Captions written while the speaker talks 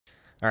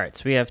Alright,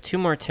 so we have 2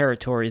 more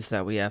territories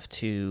that we have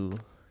to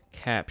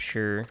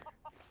capture.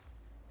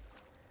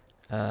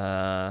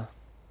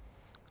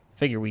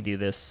 Figure we do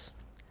this.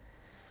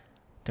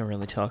 Don't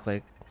really feel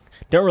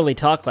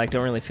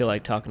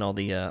like talking all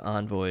the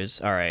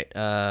envoys. Alright,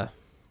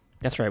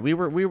 that's right. We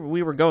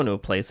were going to a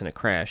place and it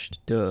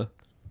crashed. Duh.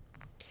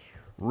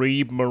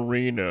 Reeb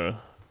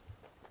Marina.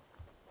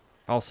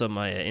 Also,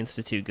 my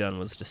Institute gun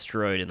was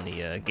destroyed in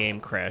the game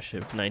crash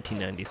of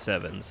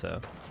 1997,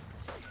 so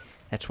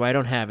that's why I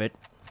don't have it.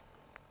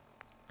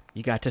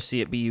 You got to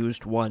see it be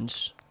used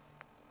once.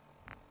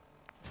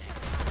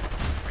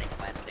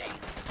 Requesting.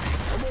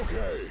 I'm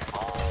okay.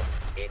 Oh,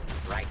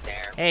 it's right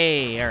there.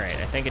 Hey, alright,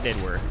 I think it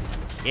did work.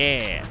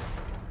 Yeah.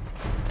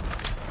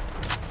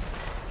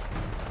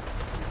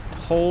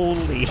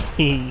 Holy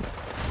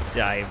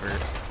diver.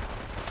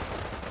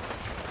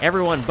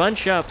 Everyone,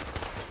 bunch up.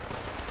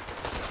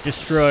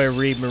 Destroy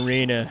Reeb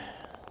Marina.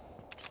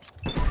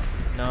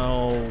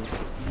 No.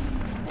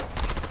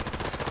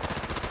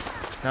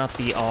 Not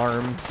the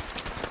arm.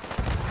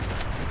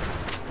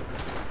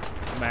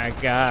 My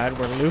God,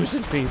 we're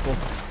losing people.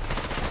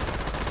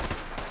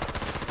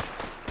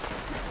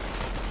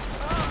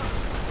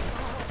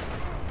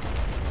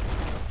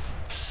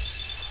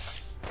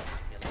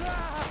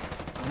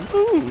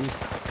 Ooh.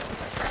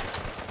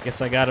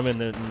 Guess I got him in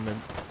the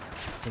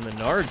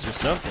nards or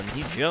something.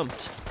 He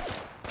jumped.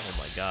 Oh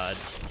my God.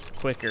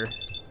 Quicker.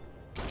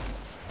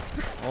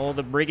 Oh,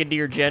 the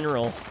Brigadier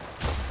General.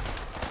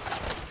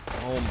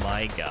 Oh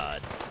my God.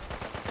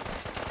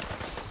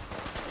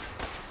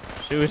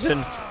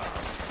 Susan.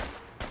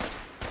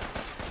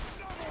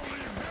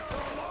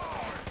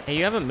 Hey,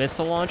 you have a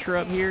missile launcher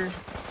up here?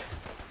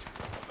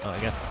 Oh, I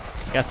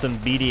got some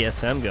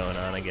BDSM going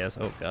on, I guess.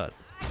 Oh God.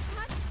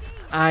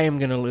 I am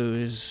gonna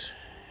lose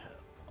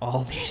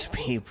all these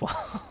people.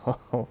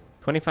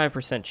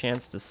 25%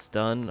 chance to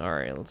stun. All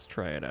right, let's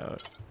try it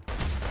out.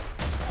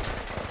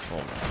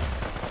 Hold on.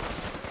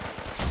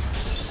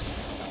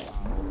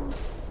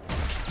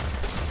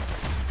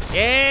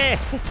 Yeah!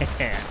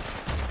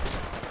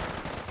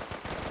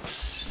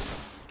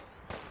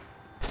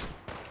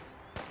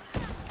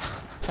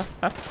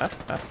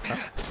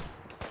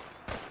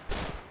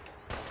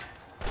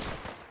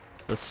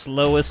 The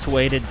slowest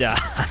way to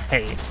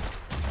die.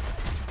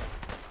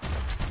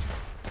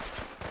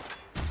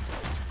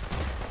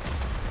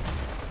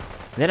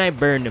 Then I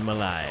burned him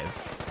alive.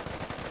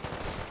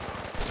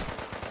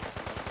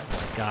 Oh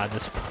my God,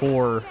 this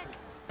poor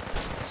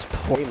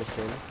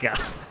guy.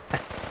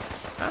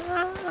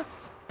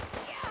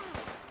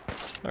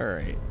 All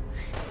right,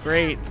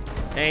 great,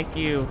 thank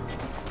you.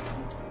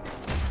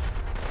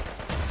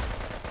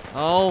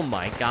 Oh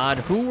my God,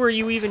 who were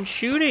you even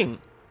shooting?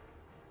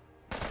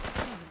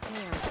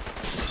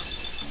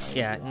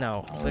 Yeah,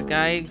 no, the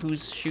guy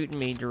who's shooting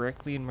me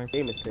directly in my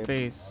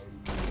face.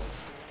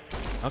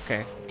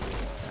 Okay.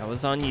 That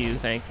was on you,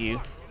 thank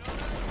you.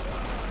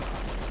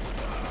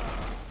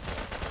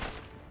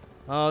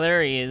 Oh,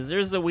 there he is.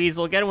 There's the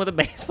weasel. Get him with a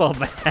baseball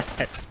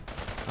bat.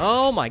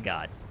 Oh my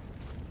God.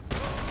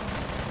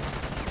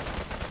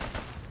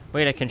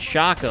 Wait, I can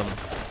shock him.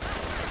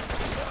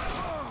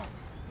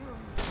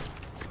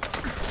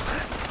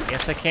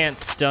 Guess I can't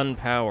stun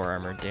power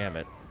armor, damn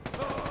it.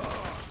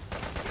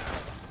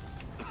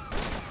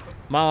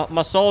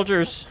 My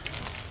soldiers.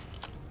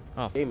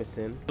 Oh,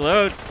 Jameson.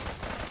 Load.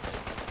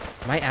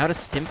 Am I out of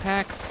stim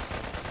packs?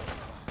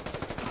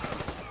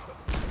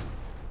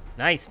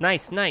 Nice,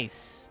 nice,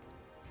 nice.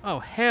 Oh,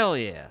 hell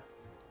yeah.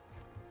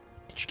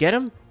 Did you get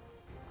him?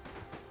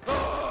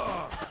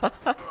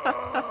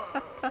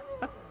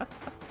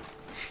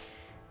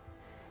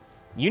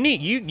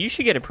 You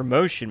should get a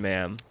promotion,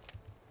 ma'am.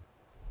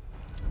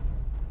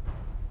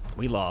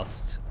 We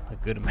lost a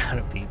good amount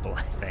of people,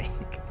 I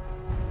think.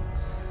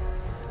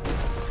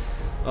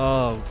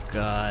 Oh,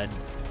 God.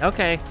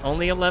 Okay,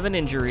 only 11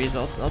 injuries.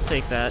 I'll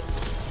take that.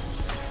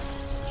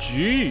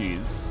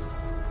 Jeez.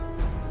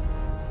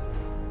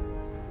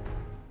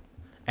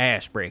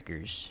 Ass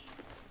breakers.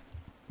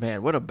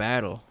 Man, what a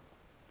battle.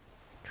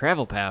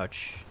 Travel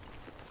pouch.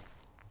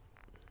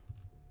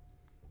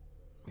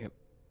 Yep.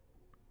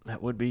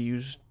 That would be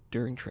used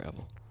during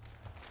travel.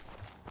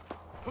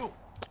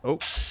 Oh.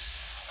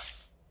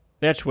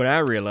 That's what I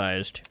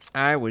realized.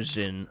 I was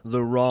in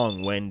the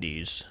wrong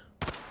Wendy's.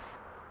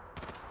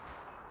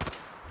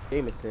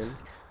 Jameson.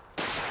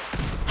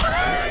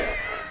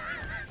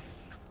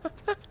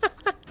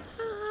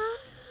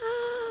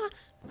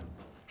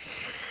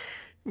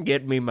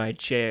 Get me my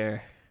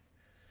chair.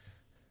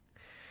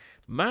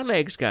 My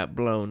legs got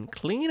blown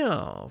clean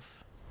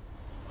off.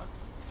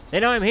 They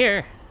know I'm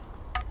here.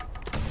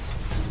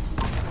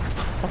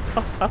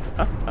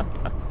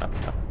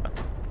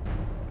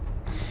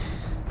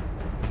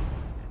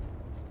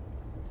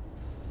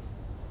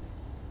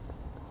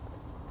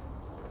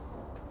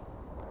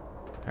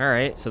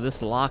 Alright, so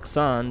this locks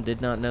on. Did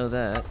not know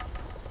that.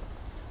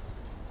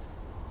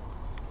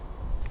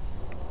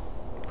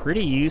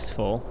 Pretty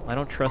useful. I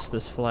don't trust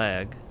this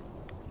flag.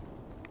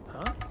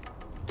 Huh?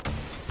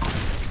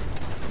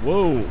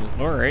 Whoa,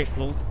 alright. A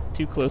little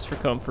too close for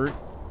comfort.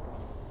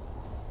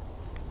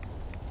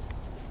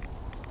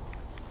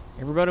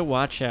 Everybody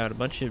watch out. A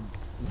bunch of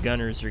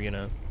gunners are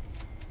gonna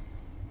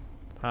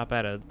pop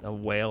out a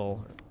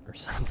whale or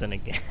something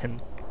again.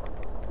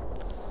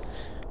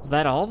 Is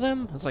that all of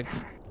them? It's like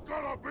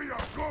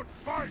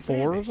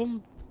four of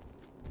them?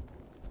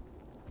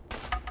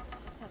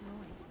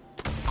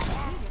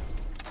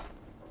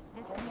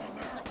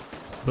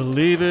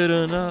 Believe it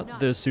or not,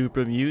 there's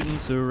super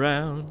mutants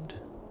around.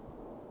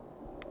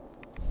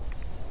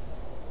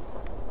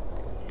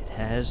 It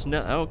has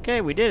no...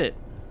 Okay, we did it.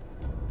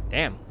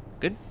 Damn.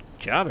 Good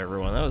job,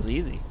 everyone. That was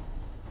easy.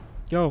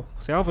 Yo,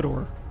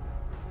 Salvador.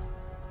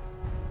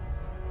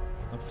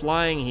 I'm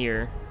flying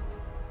here.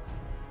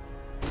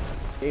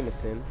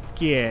 Jameson.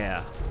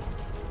 Yeah.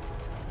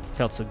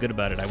 Felt so good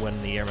about it, I went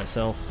in the air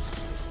myself.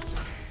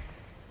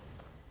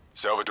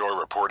 Salvador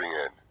reporting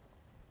in.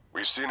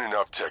 We've seen an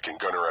uptick in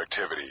gunner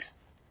activity.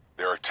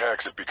 Their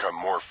attacks have become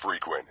more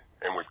frequent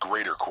and with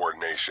greater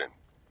coordination.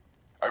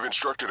 I've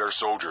instructed our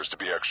soldiers to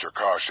be extra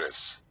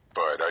cautious,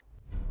 but I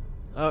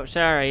Oh,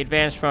 sorry,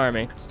 advanced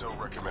farming. still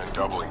recommend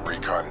doubling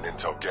recon and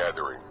intel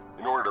gathering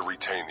in order to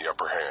retain the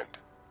upper hand.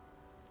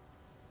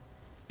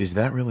 Is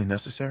that really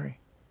necessary?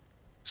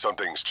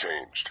 Something's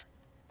changed.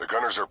 The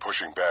gunners are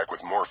pushing back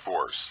with more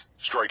force,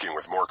 striking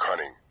with more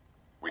cunning.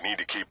 We need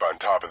to keep on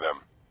top of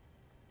them.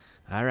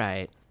 All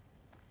right.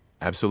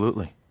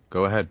 Absolutely.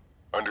 Go ahead.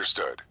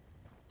 Understood.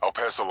 I'll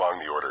pass along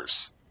the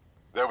orders.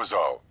 That was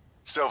all.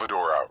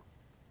 Salvador out.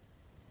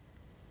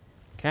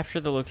 Capture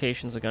the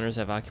locations the gunners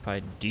have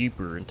occupied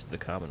deeper into the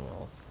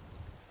Commonwealth.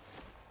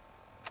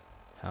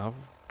 How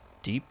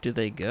deep do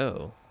they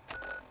go?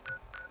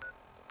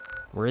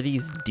 Where are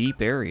these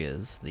deep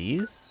areas?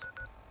 These?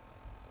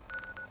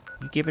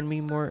 You giving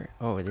me more?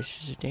 Oh,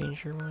 this is a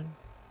danger one?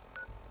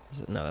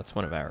 Is it? No, that's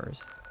one of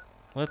ours.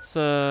 Let's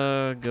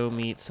go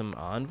meet some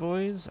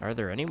envoys. Are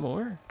there any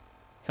more?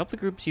 Help the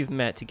groups you've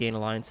met to gain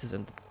alliances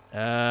and... Oh.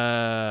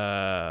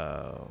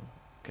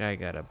 I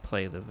gotta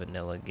play the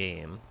vanilla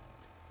game.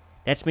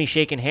 That's me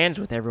shaking hands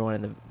with everyone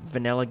in the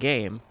vanilla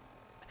game.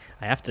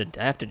 I have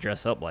to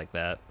dress up like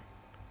that.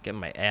 Get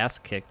my ass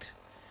kicked.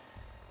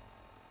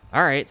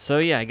 Alright, so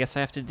yeah, I guess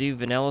I have to do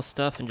vanilla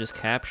stuff and just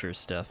capture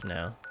stuff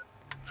now.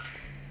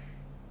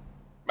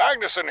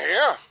 Magnuson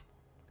here.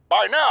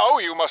 By now,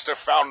 you must have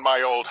found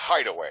my old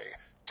hideaway.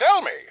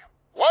 Tell me,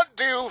 what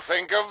do you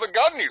think of the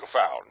gun you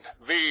found?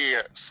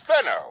 The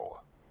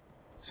Steno?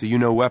 So you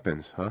know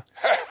weapons, huh?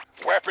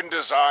 Weapon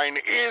design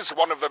is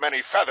one of the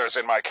many feathers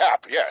in my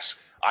cap, yes.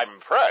 I'm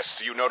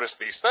impressed you noticed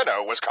the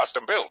Steno was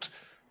custom built.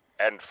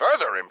 And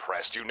further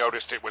impressed you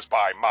noticed it was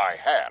by my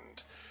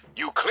hand.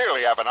 You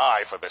clearly have an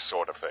eye for this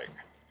sort of thing.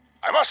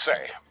 I must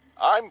say,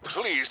 I'm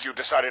pleased you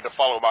decided to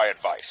follow my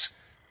advice.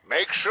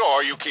 Make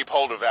sure you keep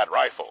hold of that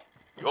rifle.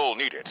 You'll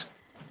need it.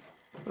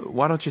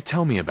 Why don't you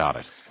tell me about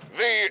it?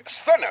 The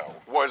Steno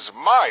was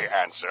my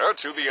answer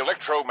to the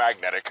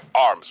electromagnetic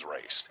arms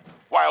race.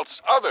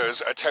 Whilst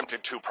others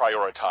attempted to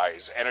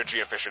prioritize energy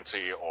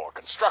efficiency or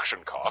construction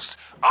cost,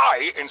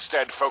 I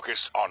instead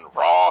focused on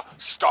raw,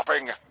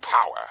 stopping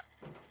power.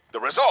 The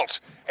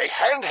result, a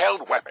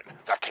handheld weapon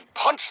that can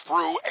punch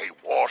through a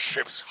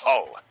warship's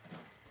hull.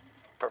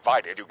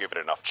 Provided you give it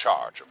enough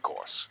charge, of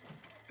course.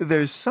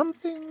 There's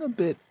something a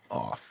bit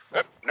off.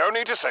 No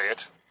need to say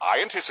it. I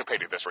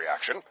anticipated this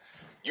reaction.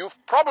 You've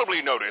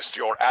probably noticed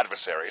your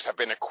adversaries have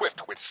been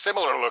equipped with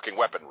similar-looking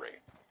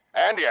weaponry.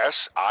 And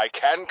yes, I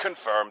can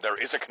confirm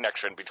there is a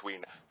connection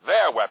between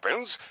their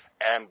weapons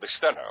and the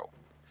Steno.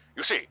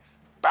 You see,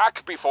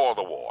 back before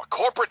the war,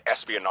 corporate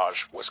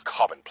espionage was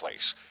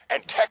commonplace,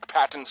 and tech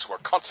patents were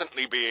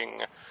constantly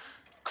being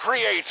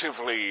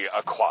creatively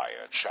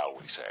acquired, shall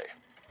we say.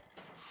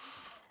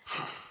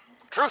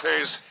 Truth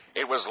is,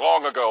 it was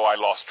long ago I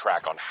lost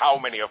track on how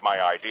many of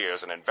my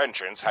ideas and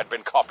inventions had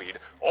been copied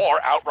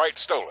or outright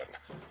stolen,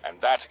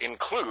 and that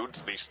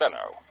includes the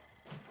Steno.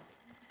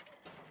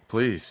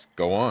 Please,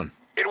 go on.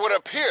 It would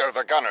appear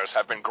the gunners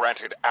have been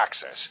granted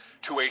access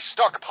to a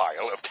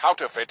stockpile of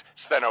counterfeit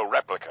Steno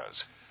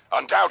replicas,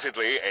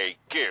 undoubtedly a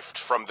gift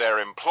from their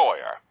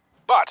employer.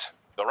 But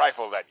the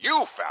rifle that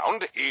you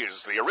found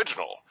is the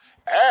original.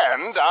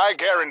 And I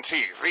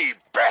guarantee the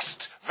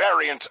best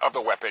variant of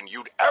the weapon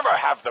you'd ever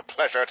have the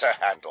pleasure to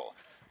handle.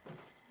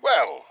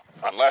 Well,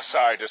 unless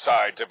I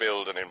decide to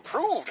build an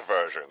improved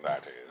version,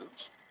 that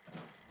is.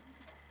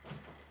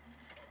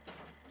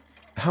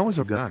 How is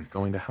a gun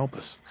going to help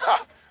us?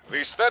 Ha!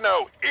 The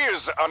Steno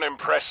is an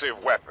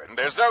impressive weapon.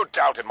 There's no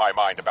doubt in my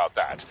mind about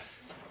that.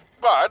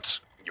 But,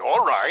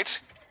 you're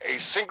right. A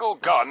single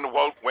gun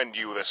won't win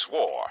you this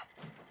war.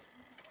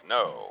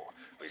 No.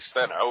 The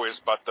Steno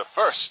is but the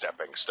first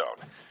stepping stone.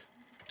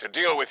 To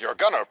deal with your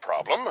gunner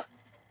problem,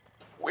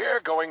 we're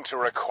going to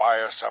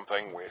require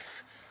something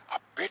with a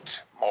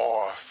bit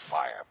more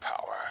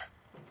firepower.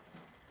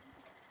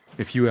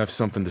 If you have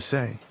something to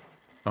say,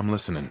 I'm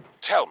listening.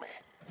 Tell me,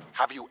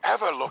 have you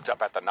ever looked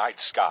up at the night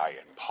sky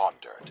and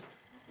pondered,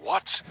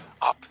 what's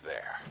up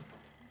there?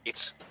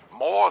 It's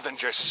more than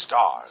just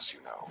stars,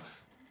 you know.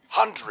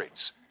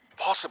 Hundreds,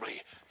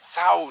 possibly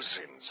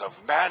thousands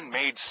of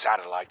man-made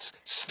satellites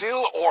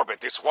still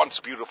orbit this once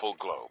beautiful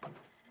globe.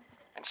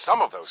 And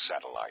some of those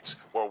satellites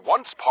were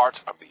once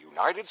part of the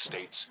United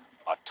States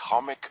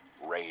Atomic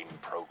Rain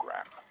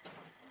Program.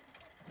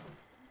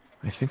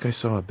 I think I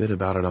saw a bit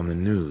about it on the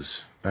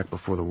news, back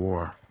before the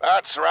war.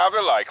 That's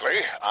rather likely.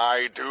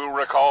 I do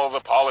recall the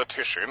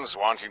politicians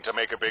wanting to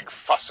make a big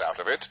fuss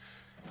out of it.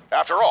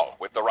 After all,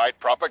 with the right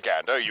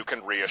propaganda, you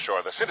can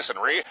reassure the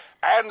citizenry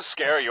and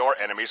scare your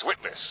enemy's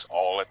witness,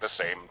 all at the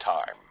same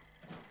time.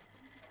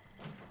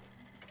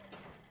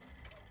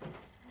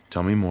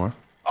 Tell me more.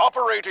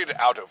 Operated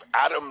out of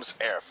Adams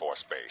Air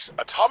Force Base,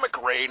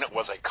 Atomic Rain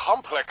was a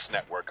complex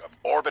network of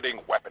orbiting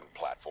weapon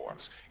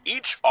platforms,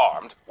 each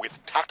armed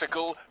with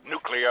tactical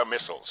nuclear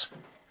missiles.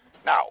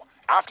 Now,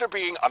 after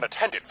being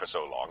unattended for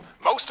so long,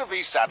 most of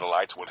these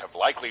satellites would have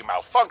likely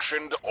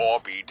malfunctioned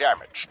or be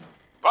damaged.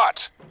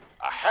 But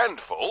a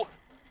handful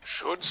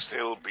should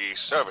still be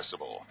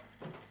serviceable,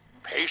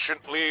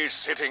 patiently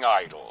sitting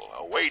idle,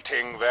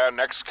 awaiting their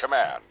next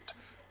command.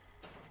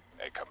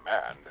 A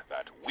command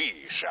that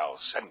we shall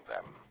send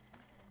them.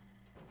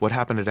 What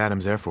happened at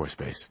Adams Air Force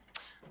Base?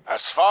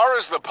 As far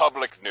as the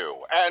public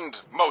knew, and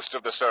most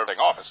of the serving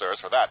officers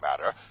for that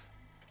matter,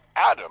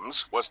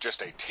 Adams was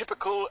just a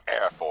typical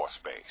Air Force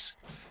base.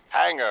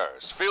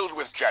 Hangars filled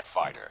with jet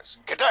fighters,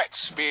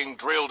 cadets being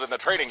drilled in the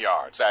training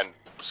yards, and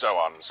so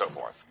on and so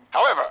forth.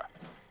 However,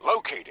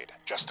 located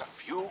just a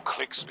few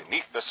clicks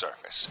beneath the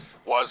surface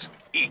was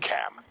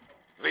ECAM,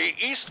 the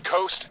East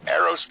Coast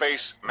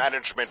Aerospace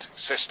Management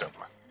System,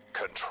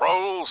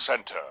 Control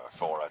Center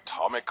for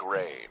Atomic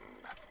Rain.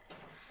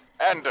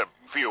 And a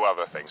few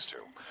other things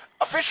too.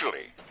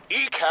 Officially,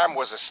 ECAM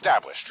was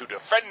established to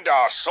defend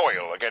our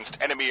soil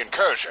against enemy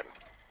incursion.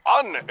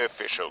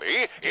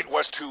 Unofficially, it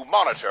was to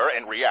monitor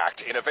and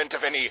react in event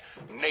of any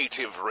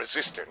native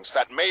resistance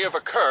that may have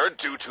occurred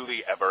due to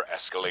the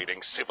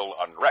ever-escalating civil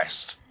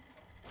unrest.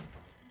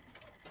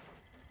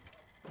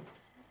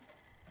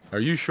 Are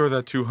you sure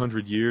that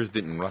 200 years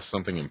didn't rust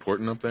something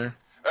important up there?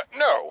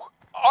 No.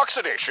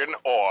 Oxidation,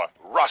 or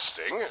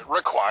rusting,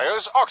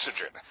 requires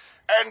oxygen.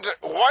 And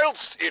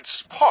whilst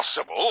it's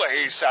possible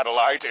a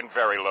satellite in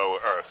very low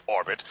Earth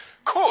orbit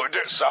could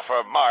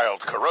suffer mild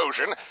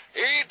corrosion,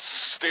 it's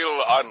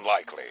still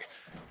unlikely.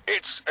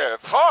 It's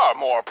far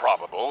more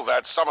probable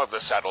that some of the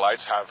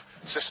satellites have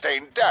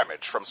sustained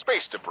damage from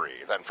space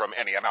debris than from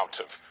any amount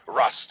of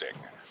rusting.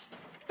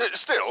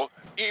 Still,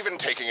 even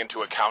taking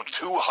into account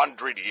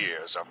 200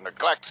 years of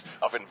neglect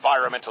of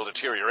environmental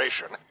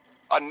deterioration,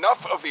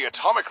 enough of the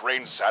Atomic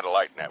Rain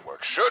satellite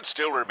network should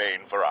still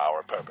remain for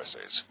our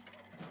purposes.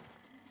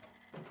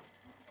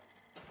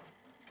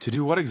 To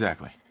do what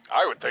exactly?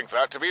 I would think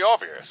that to be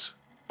obvious.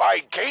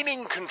 By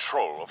gaining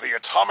control of the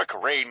Atomic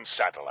Rain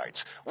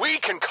satellites, we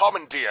can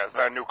commandeer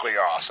their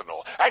nuclear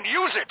arsenal and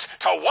use it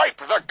to wipe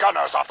the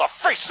gunners off the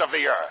face of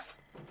the Earth.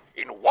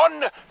 In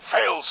one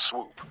fell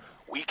swoop,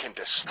 we can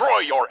destroy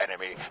your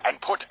enemy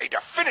and put a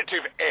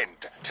definitive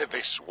end to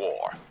this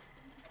war.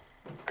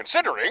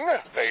 Considering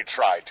they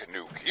tried to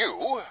nuke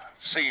you,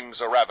 seems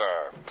a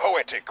rather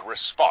poetic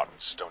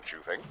response, don't you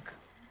think?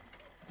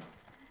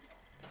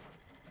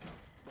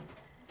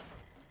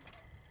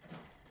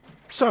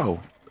 So,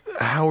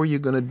 how are you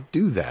gonna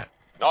do that?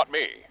 Not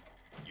me.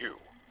 You.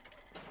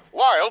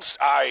 Whilst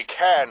I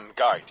can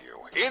guide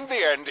you, in the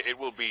end it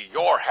will be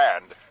your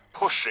hand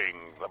pushing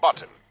the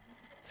button.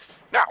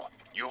 Now,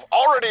 you've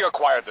already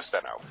acquired the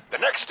Steno. The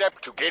next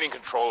step to gaining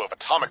control of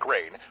Atomic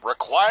Rain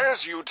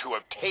requires you to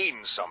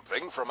obtain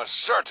something from a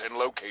certain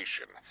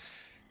location.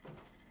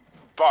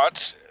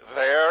 But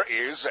there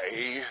is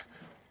a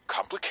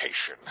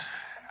complication.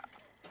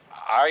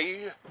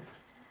 I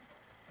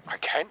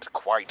can't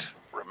quite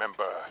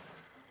remember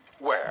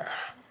where.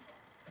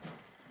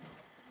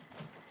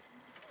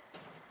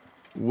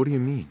 What do you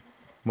mean?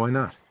 Why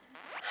not?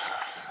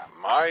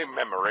 My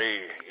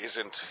memory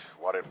isn't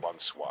what it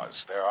once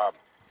was. There are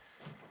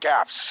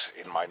gaps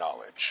in my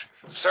knowledge.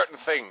 Certain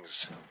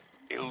things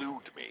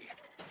elude me.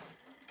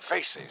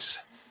 Faces,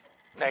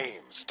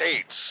 names,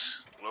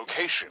 dates,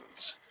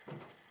 locations.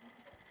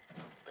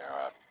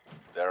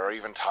 There are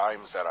even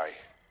times that I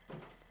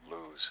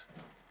lose.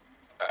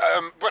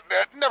 But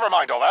never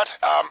mind all that.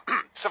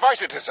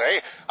 Suffice it to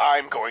say,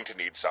 I'm going to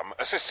need some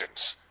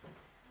assistance.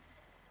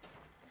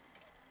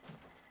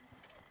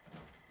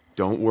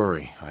 Don't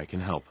worry, I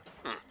can help.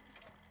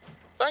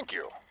 Thank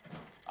you.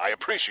 I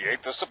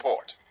appreciate the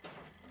support.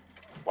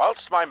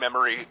 Whilst my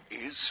memory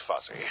is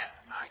fuzzy,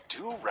 I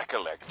do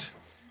recollect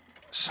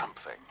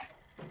something.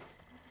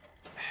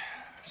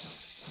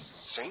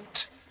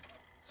 Saint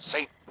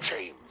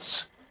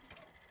James.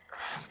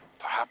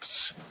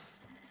 Perhaps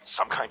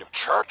some kind of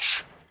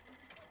church?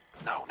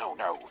 No,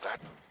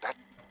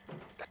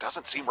 that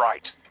doesn't seem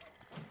right.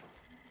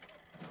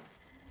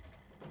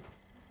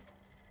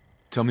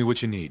 Tell me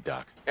what you need,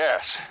 Doc.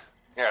 Yes,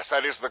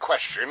 that is the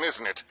question,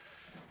 isn't it?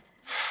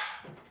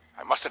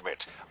 I must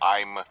admit,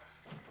 I'm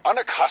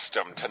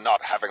unaccustomed to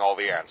not having all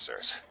the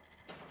answers.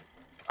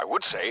 I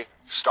would say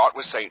start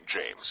with St.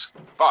 James,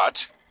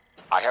 but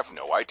I have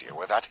no idea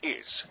where that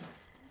is.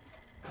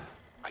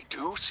 I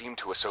do seem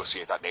to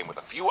associate that name with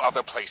a few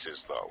other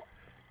places, though.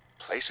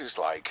 Places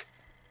like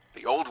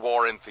The Old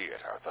Warren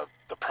Theater,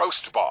 the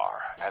Prost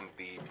Bar, and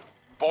the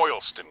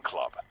Boylston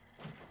Club.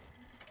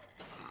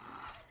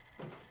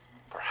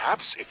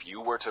 Perhaps if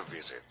you were to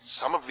visit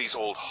some of these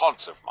old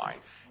haunts of mine,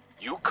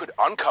 you could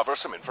uncover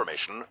some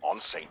information on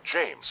St.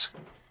 James.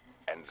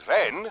 And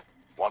then,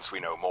 once we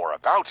know more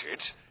about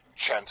it,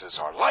 chances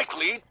are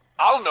likely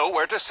I'll know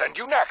where to send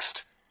you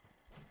next.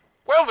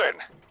 Well then,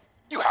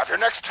 you have your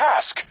next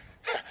task.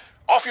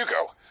 Off you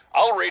go.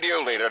 I'll radio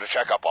later to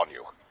check up on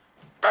you.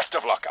 Best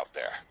of luck out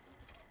there.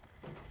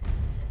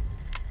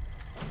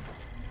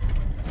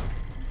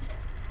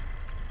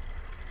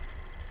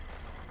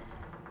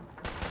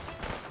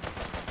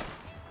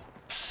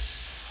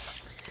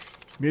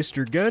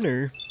 Mr.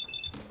 Gunner.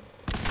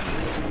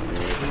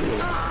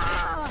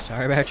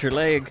 Sorry about your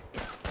leg.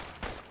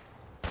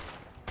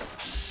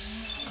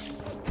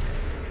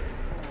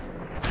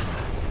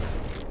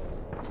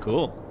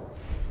 Cool.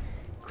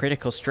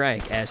 Critical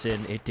strike, as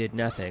in it did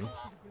nothing.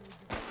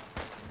 I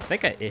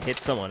think it hit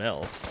someone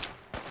else.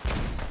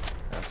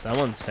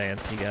 Someone's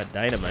fancy got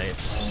dynamite.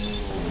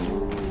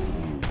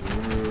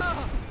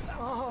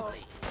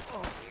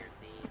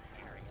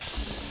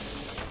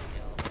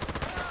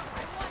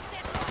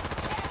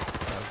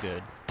 Oh,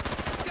 good.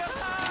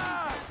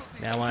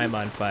 Now I'm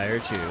on fire,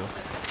 too.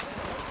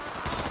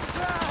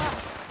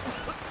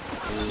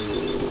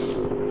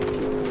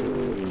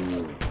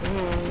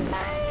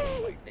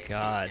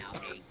 God.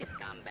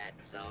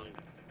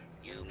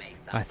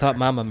 I thought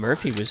Mama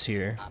Murphy was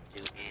here.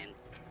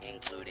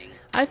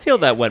 I feel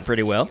that went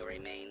pretty well.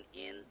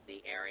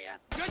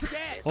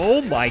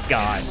 Oh my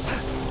God.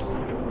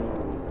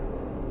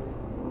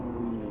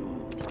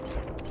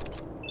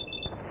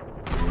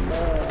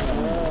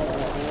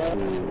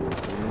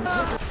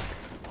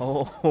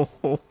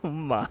 Oh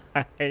my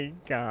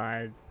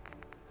God.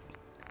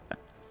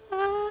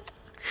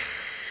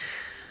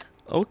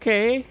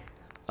 Okay.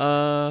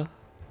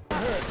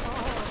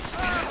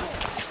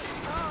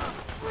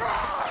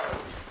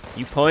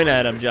 You point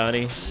at him,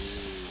 Johnny.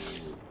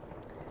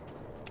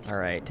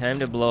 Alright, time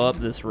to blow up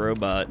this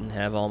robot and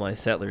have all my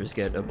settlers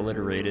get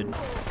obliterated.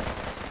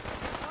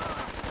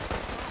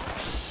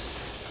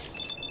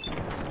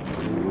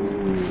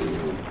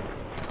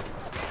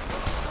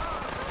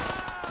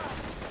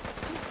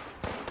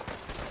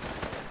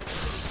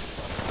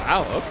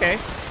 Wow, okay.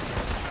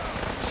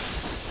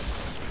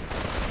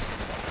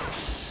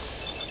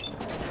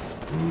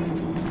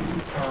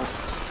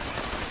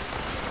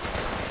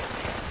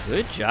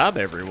 Good job,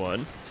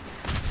 everyone.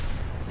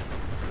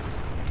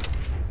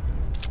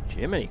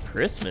 Jiminy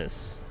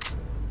Christmas.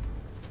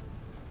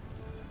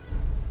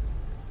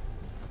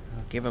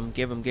 Oh, give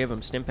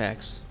him stim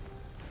packs.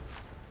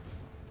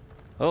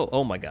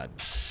 Oh my God.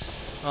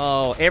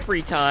 Oh,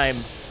 every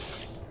time.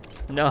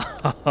 No,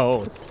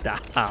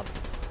 stop.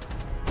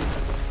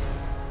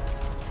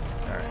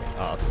 Alright,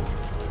 awesome.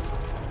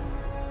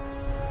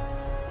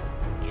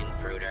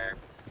 Intruder.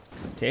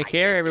 Take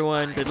care,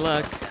 everyone. Good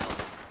luck.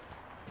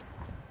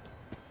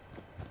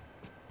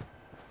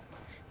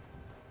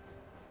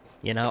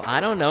 You know, I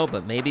don't know,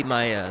 but maybe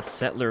my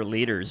settler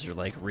leaders are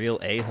like real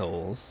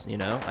a-holes, you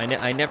know?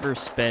 I never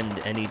spend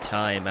any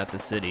time at the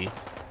city.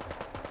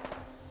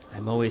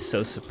 I'm always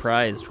so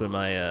surprised when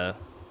my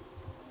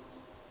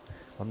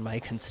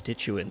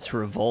constituents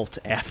revolt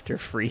after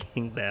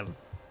freeing them.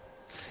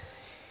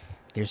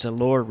 There's a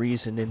lore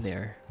reason in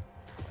there.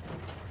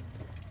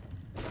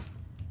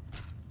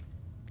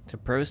 To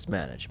Prost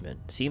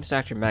management. Seems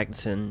Dr.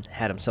 Magnuson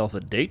had himself a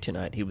date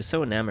tonight. He was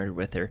so enamored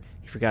with her,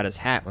 he forgot his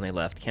hat when they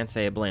left. Can't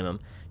say I blame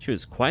him. She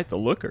was quite the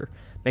looker.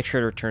 Make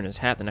sure to return his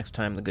hat the next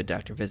time the good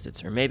doctor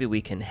visits, or maybe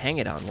we can hang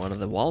it on one of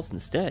the walls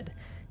instead.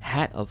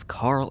 Hat of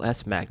Carl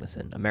S.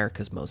 Magnuson,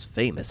 America's most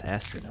famous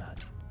astronaut.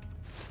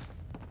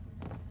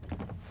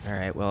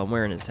 Alright, well, I'm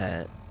wearing his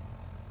hat.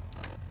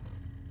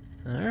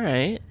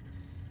 Alright.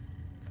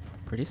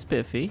 Pretty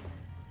spiffy.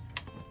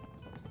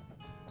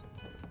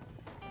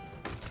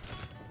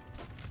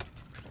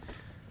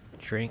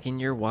 Drinking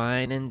your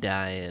wine and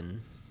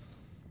dying.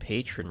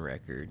 Patron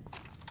record.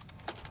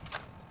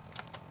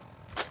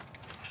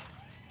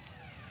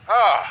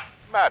 Ah,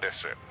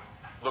 Madison.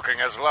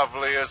 Looking as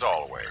lovely as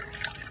always.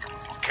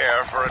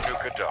 Care for a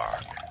Nuka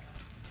Dark?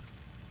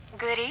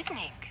 Good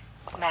evening,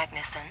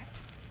 Magnuson.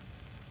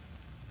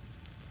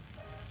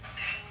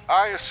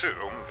 I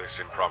assume this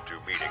impromptu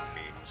meeting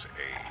means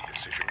a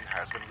decision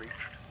has been reached?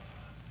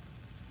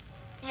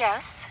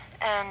 Yes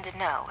and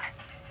no.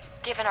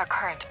 Given our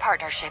current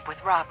partnership with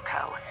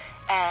Robco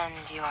and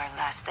your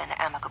less than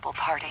amicable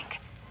parting,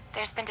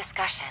 there's been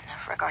discussion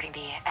regarding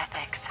the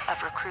ethics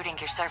of recruiting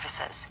your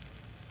services.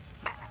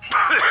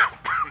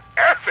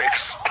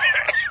 Ethics?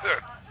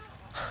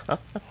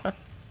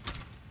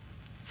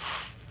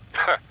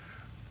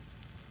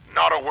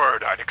 Not a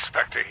word I'd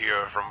expect to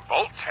hear from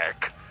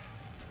Voltech.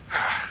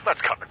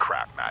 Let's cut the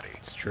crap, Maddie.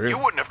 It's true. You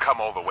wouldn't have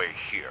come all the way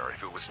here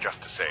if it was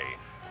just to say,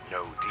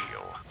 no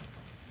deal.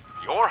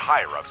 Your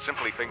higher-ups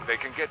simply think they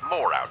can get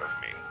more out of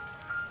me.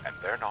 And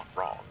they're not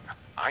wrong.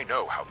 I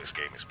know how this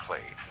game is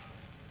played.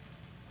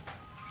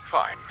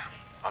 Fine.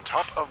 On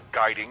top of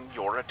guiding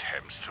your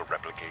attempts to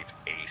replicate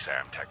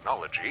ASAM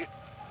technology,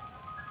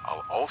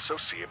 I'll also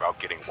see about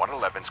getting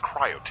 111's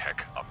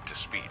cryotech up to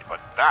speed, but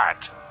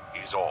that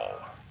is all.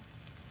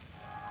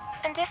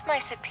 And if my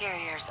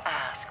superiors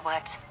ask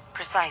what,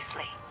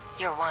 precisely,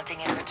 you're wanting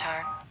in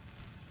return?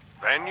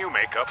 Then you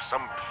make up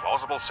some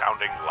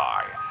plausible-sounding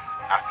lie.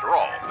 After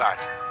all,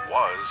 that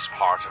was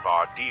part of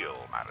our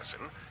deal,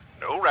 Madison.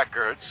 No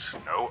records,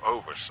 no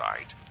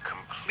oversight,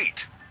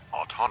 complete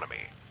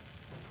autonomy.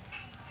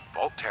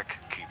 Vault-Tec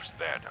keeps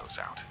their nose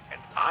out,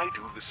 and I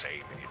do the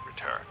same in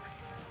return.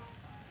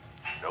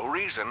 No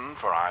reason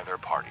for either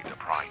party to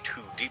pry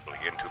too deeply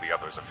into the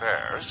other's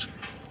affairs,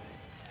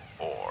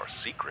 or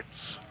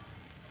secrets.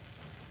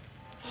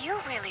 You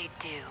really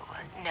do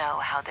know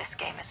how this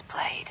game is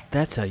played.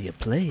 That's how you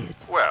play it.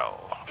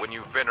 Well, when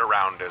you've been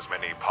around as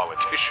many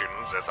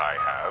politicians as I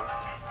have,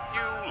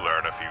 you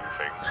learn a few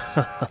things.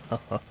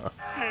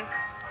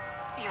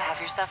 You have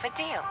yourself a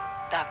deal,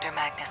 Dr.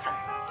 Magnuson.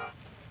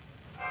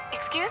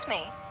 Excuse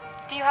me,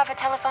 do you have a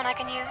telephone I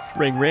can use?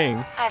 Ring,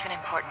 ring. I have an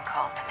important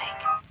call to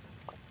make.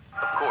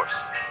 Of course.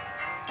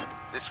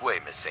 This way,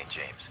 Miss St.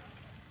 James.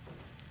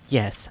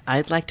 Yes,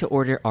 I'd like to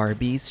order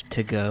Arby's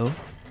to go.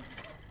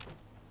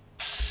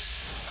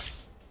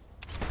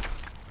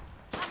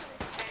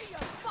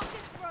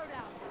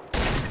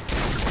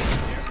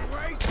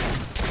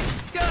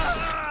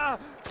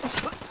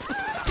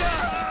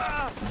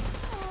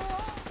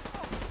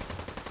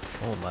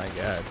 Oh my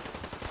god.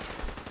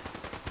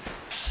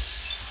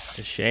 It's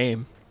a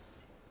shame.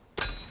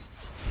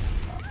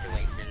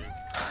 Situation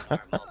normal.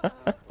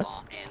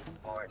 Law and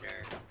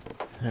order.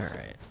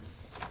 Alright.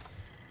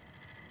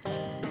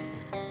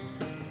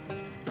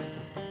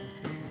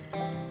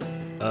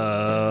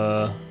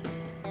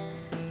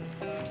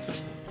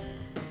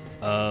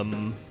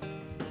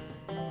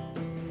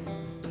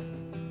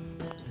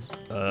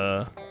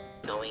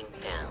 Going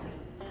down.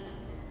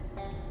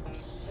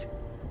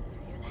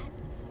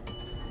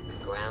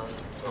 Ground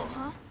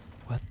floor.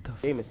 What the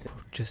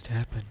fuck just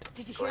happened?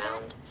 Did you hear that?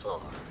 Ground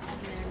floor. I'm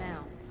there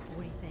now.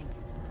 What do you think?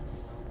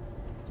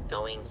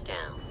 Going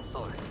down.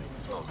 Fourth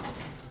floor.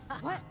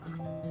 What?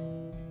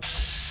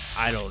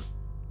 I don't...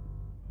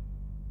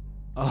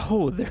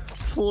 Oh, they're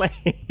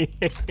playing.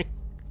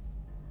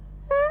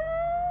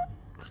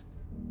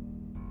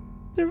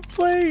 They're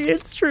playing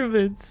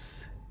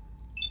instruments.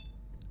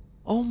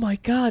 Oh my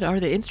god, are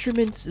the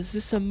instruments... Is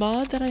this a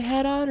mod that I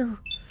had on, or...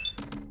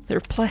 They're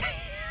playing...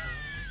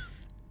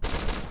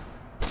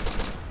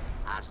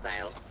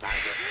 Hostile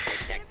target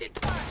detected.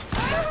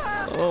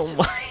 Oh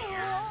my...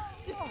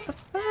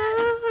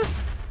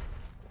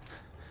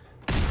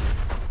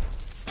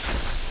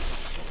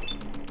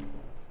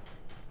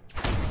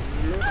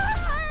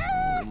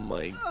 Oh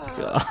my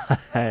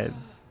god.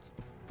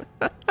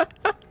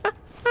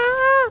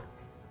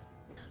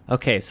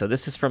 Okay, so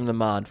this is from the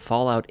mod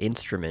Fallout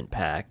Instrument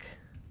Pack.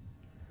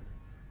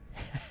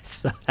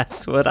 So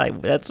that's what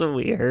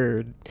we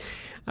heard.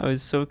 I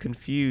was so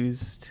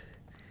confused.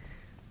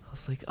 I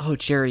was like, "Oh,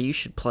 Jerry, you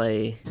should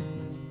play."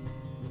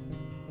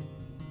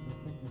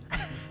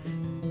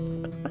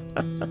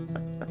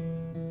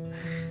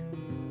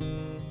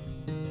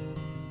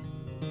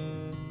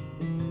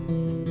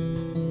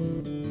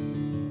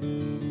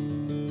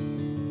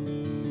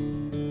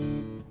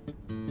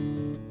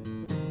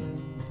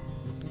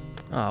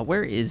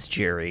 Where is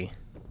Jerry?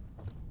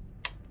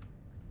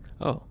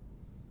 Oh.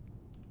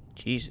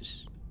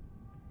 Jesus.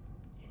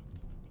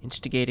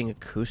 Instigating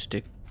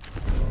acoustic.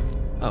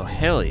 Oh,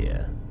 hell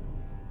yeah.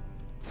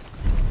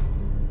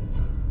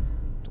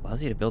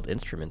 Allows you to build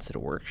instruments at a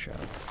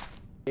workshop.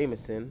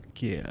 Jameson.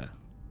 Yeah.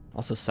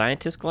 Also,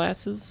 scientist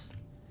glasses?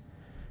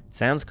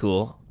 Sounds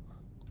cool.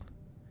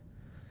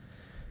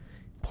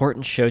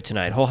 Important show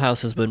tonight. Whole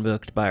house has been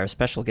booked by our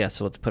special guest,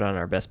 so let's put on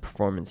our best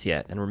performance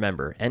yet. And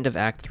remember, end of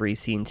Act 3,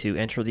 Scene 2,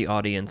 enter the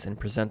audience and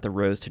present the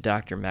rose to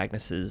Dr.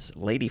 Magnus's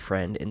lady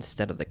friend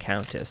instead of the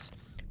Countess.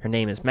 Her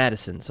name is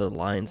Madison, so the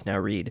lines now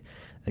read,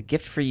 "A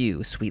gift for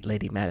you, sweet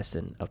Lady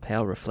Madison, a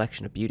pale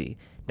reflection of beauty,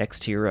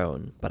 next to your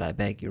own, but I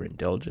beg your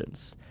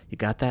indulgence." You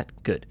got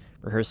that? Good.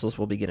 Rehearsals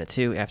will begin at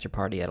 2, after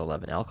party at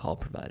 11, alcohol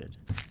provided.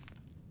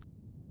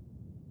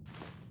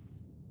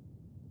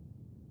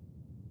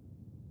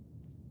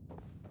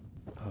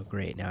 Oh,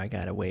 great. Now I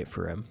gotta wait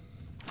for him.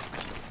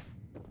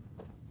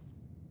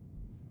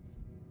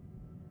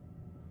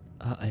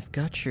 I've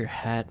got your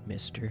hat,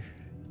 mister.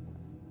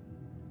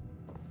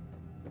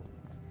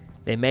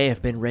 They may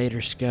have been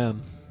Raider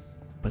scum,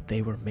 but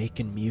they were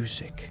making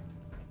music.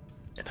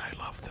 And I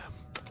love them.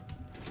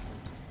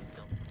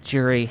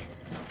 Jerry.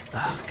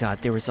 Oh,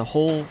 God, there was a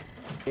whole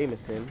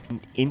Jameson.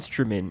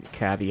 instrument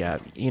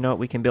caveat. You know what?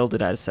 We can build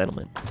it out of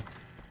settlement.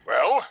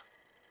 Well,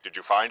 did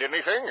you find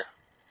anything?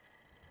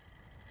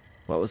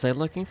 What was I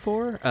looking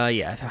for?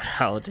 Yeah, I found a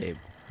holotape.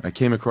 I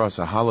came across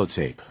a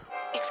holotape.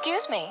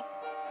 Excuse me,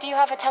 do you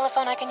have a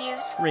telephone I can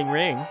use? Ring,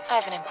 ring. I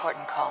have an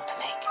important call to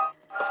make.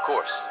 Of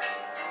course.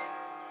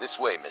 This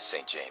way, Miss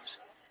St. James.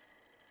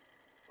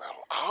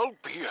 Well, I'll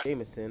be a...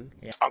 Jameson.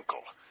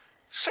 Uncle,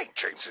 St.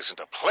 James isn't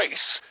a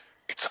place.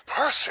 It's a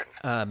person.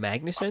 A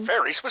Magnuson?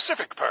 very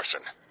specific person.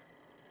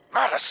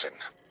 Madison.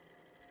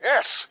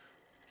 Yes.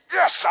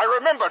 Yes, I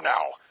remember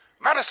now.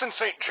 Madison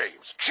St.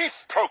 James,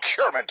 Chief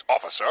Procurement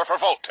Officer for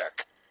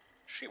Vault-Tec.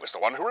 She was the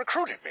one who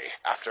recruited me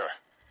after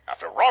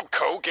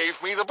Robco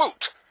gave me the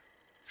boot.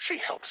 She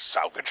helped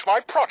salvage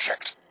my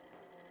project.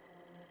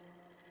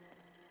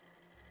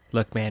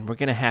 Look, man, we're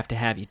gonna have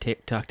you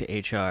talk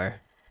to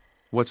HR.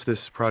 What's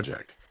this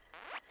project?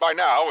 By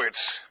now,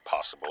 it's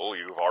possible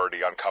you've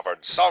already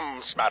uncovered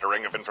some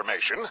smattering of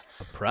information.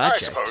 A project? I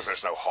suppose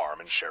there's no harm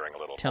in sharing a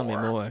little Tell me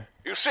more.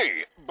 You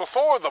see,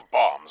 before the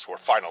bombs were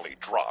finally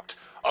dropped,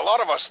 a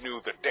lot of us knew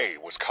the day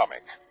was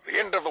coming. The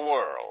end of the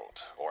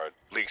world, or at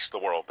least the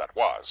world that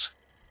was.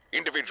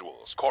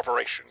 Individuals,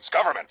 corporations,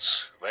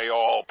 governments, they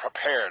all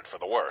prepared for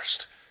the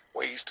worst.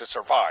 Ways to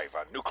survive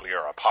a nuclear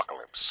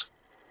apocalypse.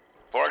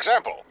 For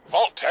example,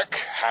 Vault-Tec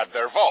had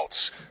their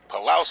vaults,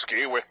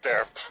 Pulowski with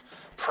their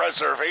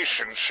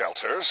preservation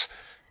shelters.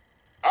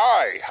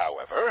 I,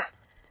 however,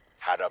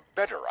 had a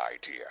better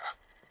idea.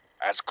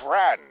 As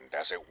grand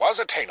as it was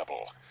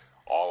attainable,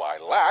 all I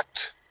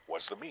lacked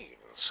was the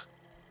means.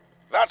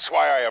 That's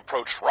why I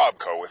approached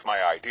Robco with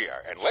my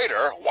idea, and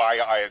later why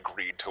I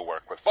agreed to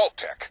work with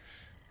Vault-Tec.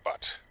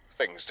 But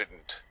things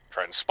didn't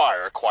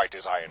transpire quite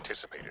as I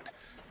anticipated.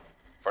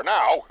 For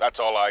now, that's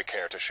all I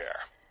care to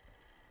share.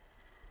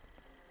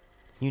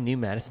 You knew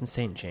Madison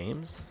St.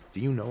 James? Do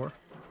you know her?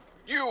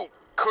 You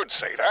could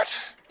say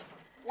that.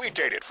 We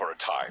dated for a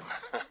time.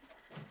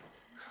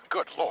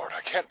 Good Lord,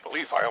 I can't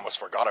believe I almost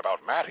forgot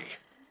about Maddie.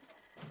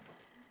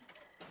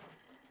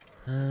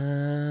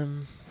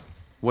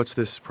 What's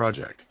this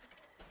project?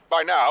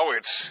 By now,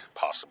 it's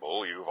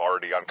possible you've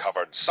already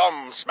uncovered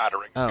some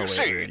smattering. Oh, you wait,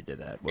 see, we already did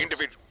that. Whoops.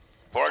 individual.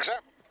 For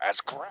example,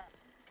 as grand.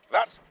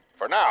 That's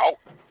for now.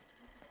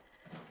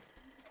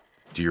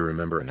 Do you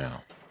remember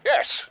now?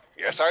 Yes,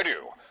 I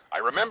do. I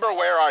remember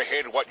where I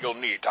hid what you'll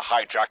need to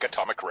hijack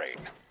Atomic Rain.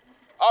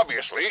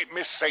 Obviously,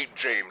 Miss St.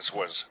 James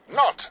was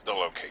not the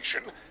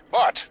location,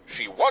 but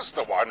she was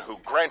the one who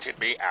granted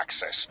me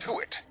access to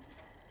it.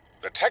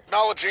 The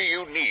technology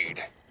you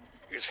need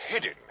is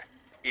hidden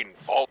in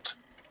Vault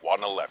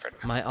 111.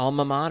 My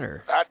alma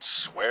mater.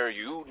 That's where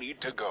you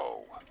need to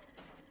go.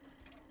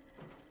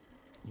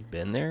 You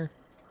been there?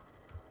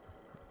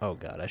 Oh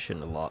god, I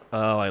shouldn't have looked.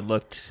 Oh, I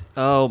looked.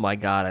 Oh my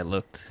god, I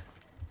looked.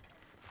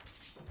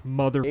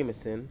 Mother.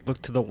 Jameson.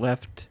 Look to the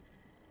left.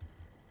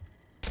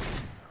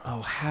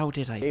 Oh, how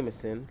did I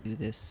Jameson. do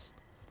this?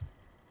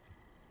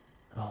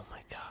 Oh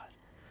my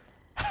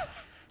god.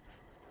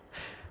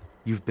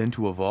 You've been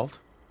to a vault?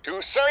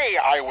 To say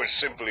I was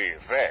simply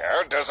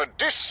there does a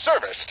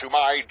disservice to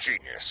my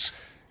genius.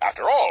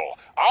 After all,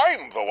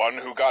 I'm the one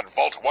who got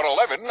Vault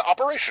 111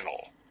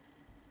 operational.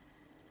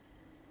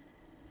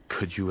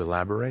 Could you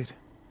elaborate?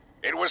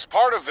 It was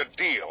part of the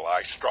deal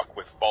I struck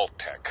with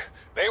Vault-Tec.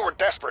 They were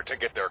desperate to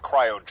get their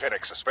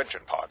cryogenic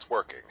suspension pods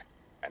working,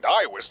 and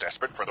I was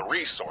desperate for the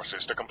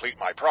resources to complete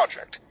my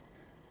project.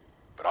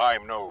 But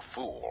I'm no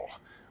fool.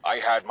 I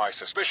had my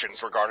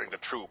suspicions regarding the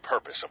true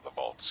purpose of the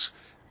vaults.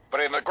 But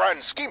in the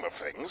grand scheme of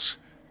things,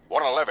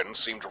 111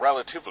 seemed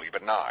relatively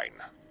benign.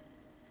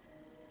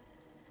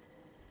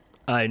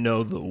 I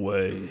know the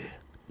way.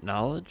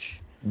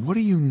 Knowledge? What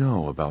do you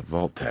know about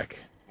Vault-Tec?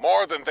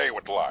 More than they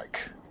would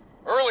like.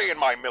 Early in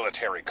my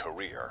military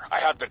career, I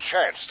had the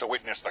chance to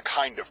witness the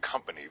kind of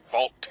company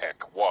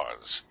Vault-Tec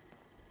was.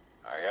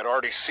 I had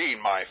already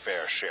seen my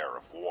fair share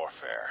of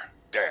warfare,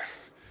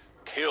 death,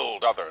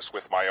 killed others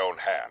with my own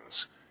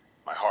hands.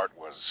 My heart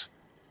was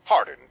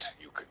hardened,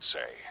 you could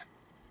say.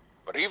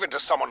 But even to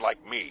someone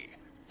like me,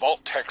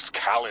 Vault-Tec's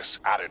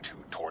callous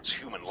attitude towards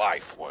human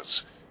life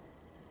was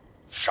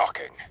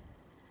shocking.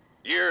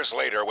 Years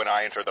later, when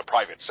I entered the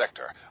private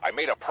sector, I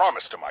made a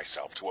promise to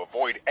myself to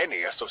avoid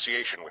any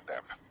association with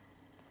them.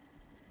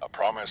 A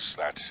promise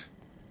that,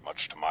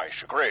 much to my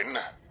chagrin,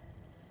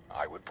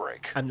 I would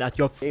break. I'm not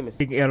your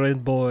Jameson. f***ing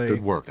errand boy.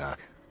 Good work, Doc.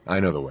 I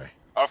know the way.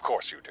 Of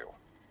course you do.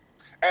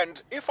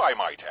 And if I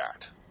might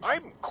add,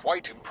 I'm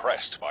quite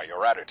impressed by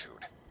your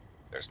attitude.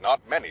 There's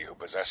not many who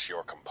possess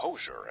your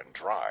composure and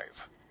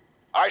drive.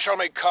 I shall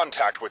make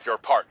contact with your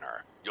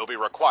partner. You'll be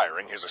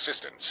requiring his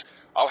assistance.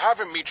 I'll have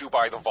him meet you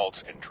by the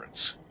vault's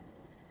entrance.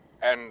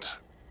 And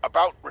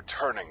about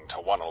returning to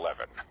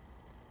 111.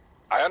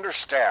 I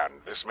understand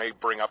this may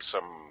bring up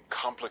some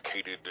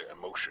complicated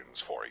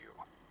emotions for you,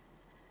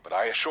 but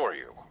I assure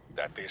you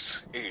that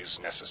this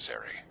is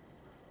necessary.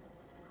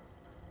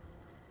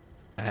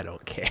 I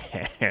don't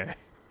care.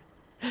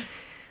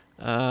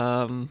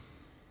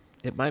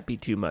 It might be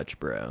too much,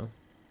 bro.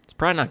 It's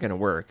probably not gonna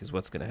work, is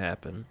what's gonna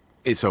happen.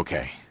 It's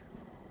okay.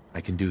 I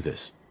can do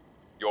this.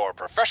 Your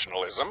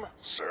professionalism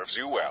serves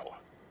you well.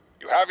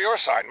 You have your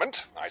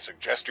assignment. I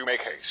suggest you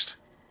make haste.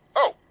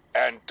 Oh,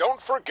 and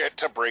don't forget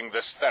to bring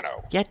the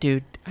steno. Yeah,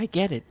 dude, I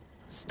get it.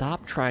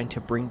 Stop trying to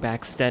bring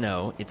back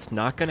Steno. It's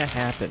not gonna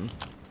happen.